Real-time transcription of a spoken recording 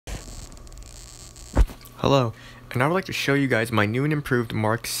Hello, and I would like to show you guys my new and improved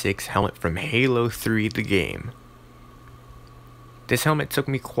Mark 6 helmet from Halo 3 the game. This helmet took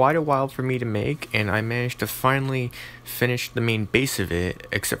me quite a while for me to make, and I managed to finally finish the main base of it,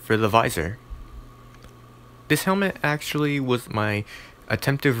 except for the visor. This helmet actually was my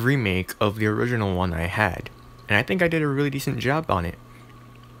attempted remake of the original one I had, and I think I did a really decent job on it.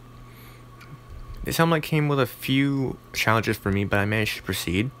 This helmet came with a few challenges for me, but I managed to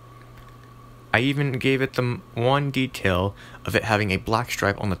proceed. I even gave it the one detail of it having a black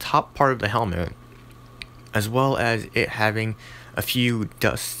stripe on the top part of the helmet, as well as it having a few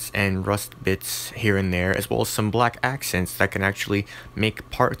dusts and rust bits here and there, as well as some black accents that can actually make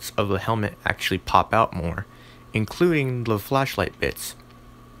parts of the helmet actually pop out more, including the flashlight bits.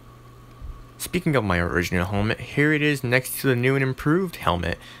 Speaking of my original helmet, here it is next to the new and improved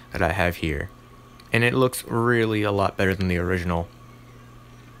helmet that I have here, and it looks really a lot better than the original.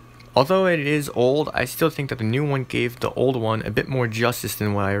 Although it is old, I still think that the new one gave the old one a bit more justice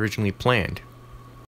than what I originally planned.